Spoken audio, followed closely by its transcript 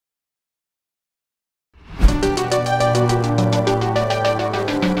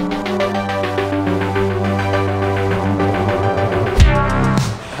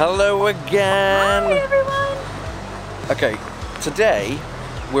Okay, today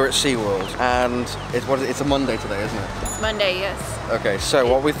we're at SeaWorld, and it's a Monday today, isn't it? It's Monday, yes. Okay, so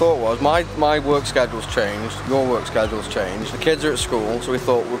what we thought was, my work schedule's changed, your work schedule's changed, the kids are at school, so we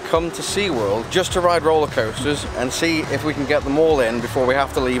thought we'd come to SeaWorld just to ride roller coasters and see if we can get them all in before we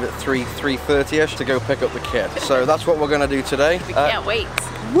have to leave at 3:30ish to go pick up the kid. So that's what we're gonna do today. We can't wait.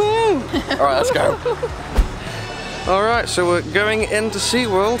 Woo! Alright, let's go. Alright, so we're going into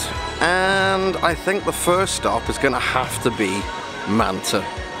SeaWorld, and I think the first stop is gonna have to be Manta.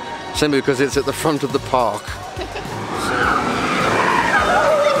 Simply because it's at the front of the park.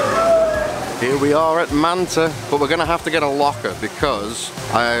 Here we are at Manta, but we're gonna have to get a locker because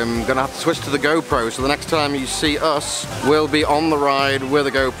I'm gonna have to switch to the GoPro, so the next time you see us, we'll be on the ride with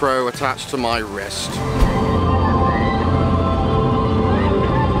a GoPro attached to my wrist.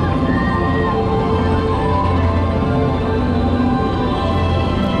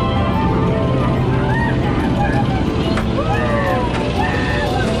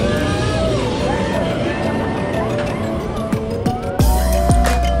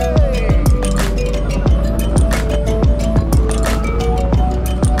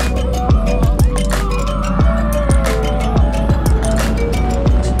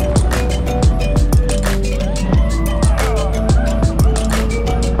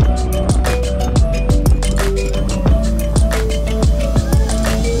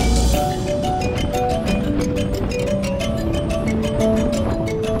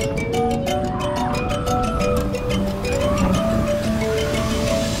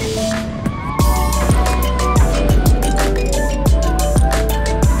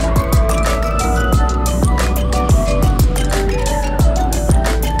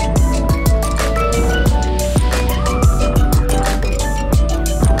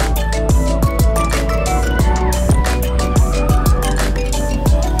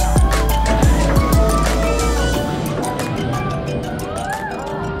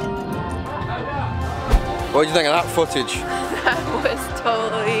 What do you think of that footage? That was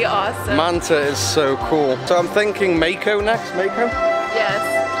totally awesome. Manta is so cool. So I'm thinking Mako next. Mako?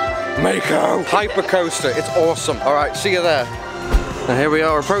 Yes. Mako! Hypercoaster. It's awesome. Alright, see you there. And here we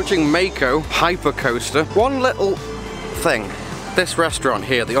are approaching Mako Hypercoaster. One little thing. This restaurant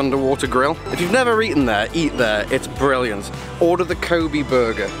here, the Underwater Grill. If you've never eaten there, eat there. It's brilliant. Order the Kobe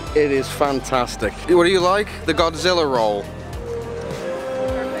burger. It is fantastic. What do you like? The Godzilla roll.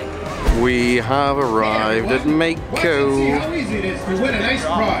 We have arrived at Mako. Watch and see how easy it is to win a nice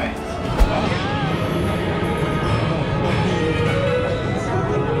prize.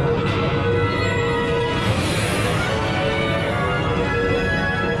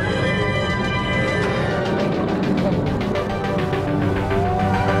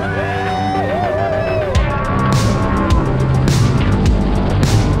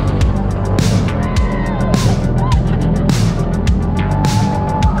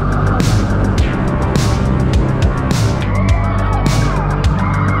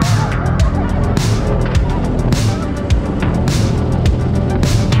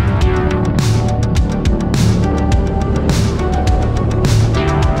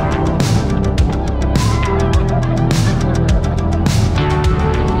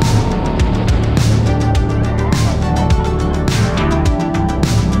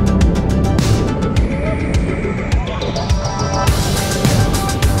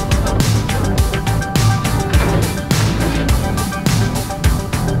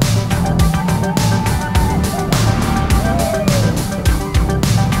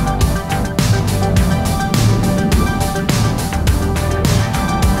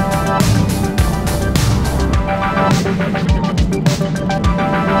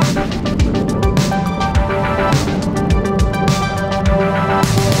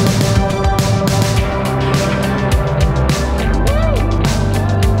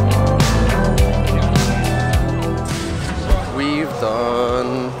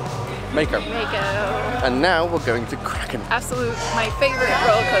 Mako. And now we're going to Kraken. Absolute, my favorite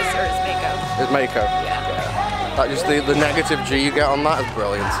roller coaster is Mako. Is Mako? Yeah. That just the negative G you get on that is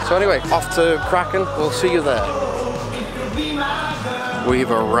brilliant. So anyway, off to Kraken. We'll see you there. We've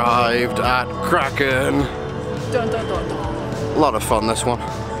arrived at Kraken. Dun, dun, dun, dun. A lot of fun, this one.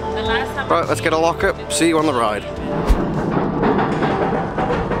 Right, let's get a lock-up. See you on the ride.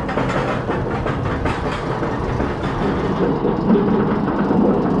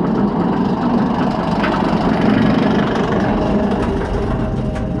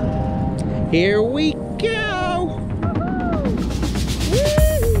 Here we go!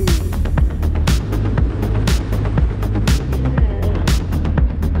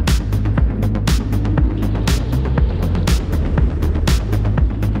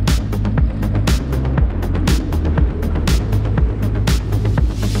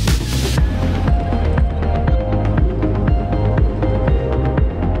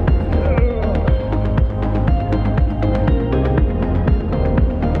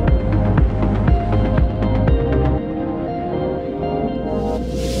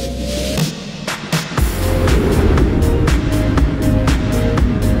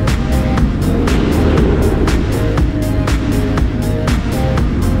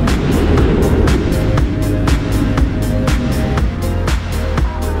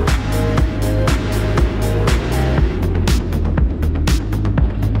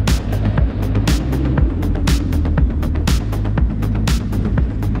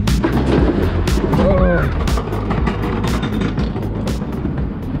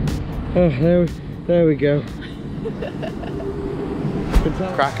 Oh, there we go.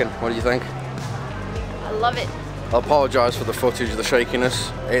 Kraken, what do you think? I love it. I apologise for the footage of the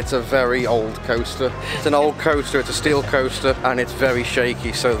shakiness. It's a very old coaster. It's an old coaster, it's a steel coaster, and it's very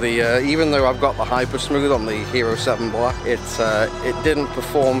shaky. So the even though I've got the Hyper Smooth on the Hero 7 Black, it didn't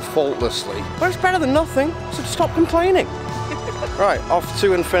perform faultlessly. But it's better than nothing, so stop complaining. Right, off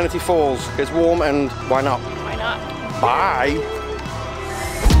to Infinity Falls. It's warm and why not? Why not? Bye!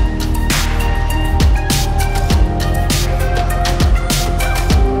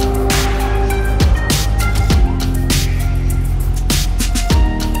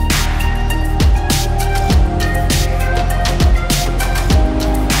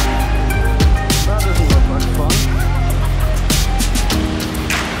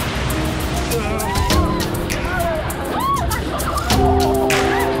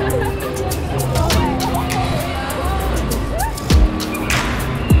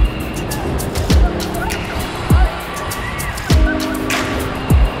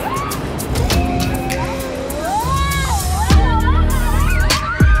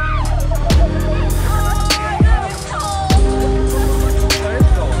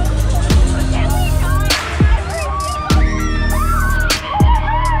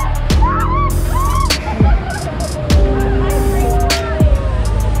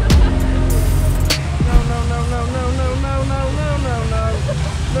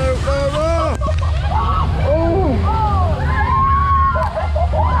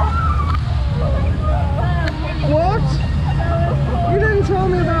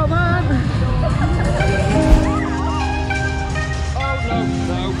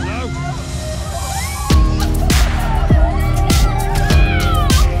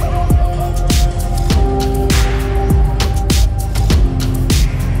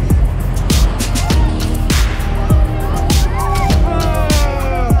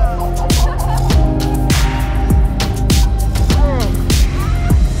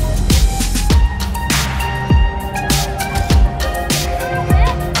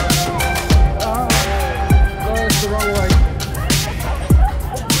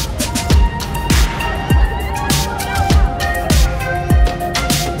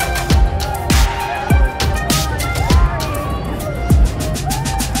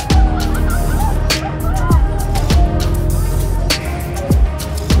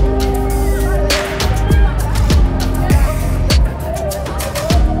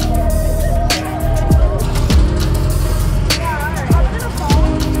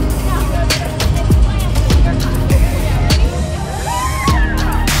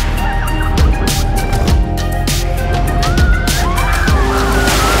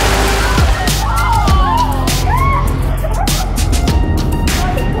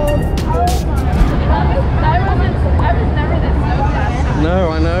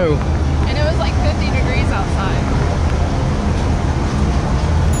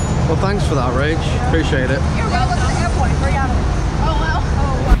 Well, thanks for that, Rach. Appreciate it. You're welcome.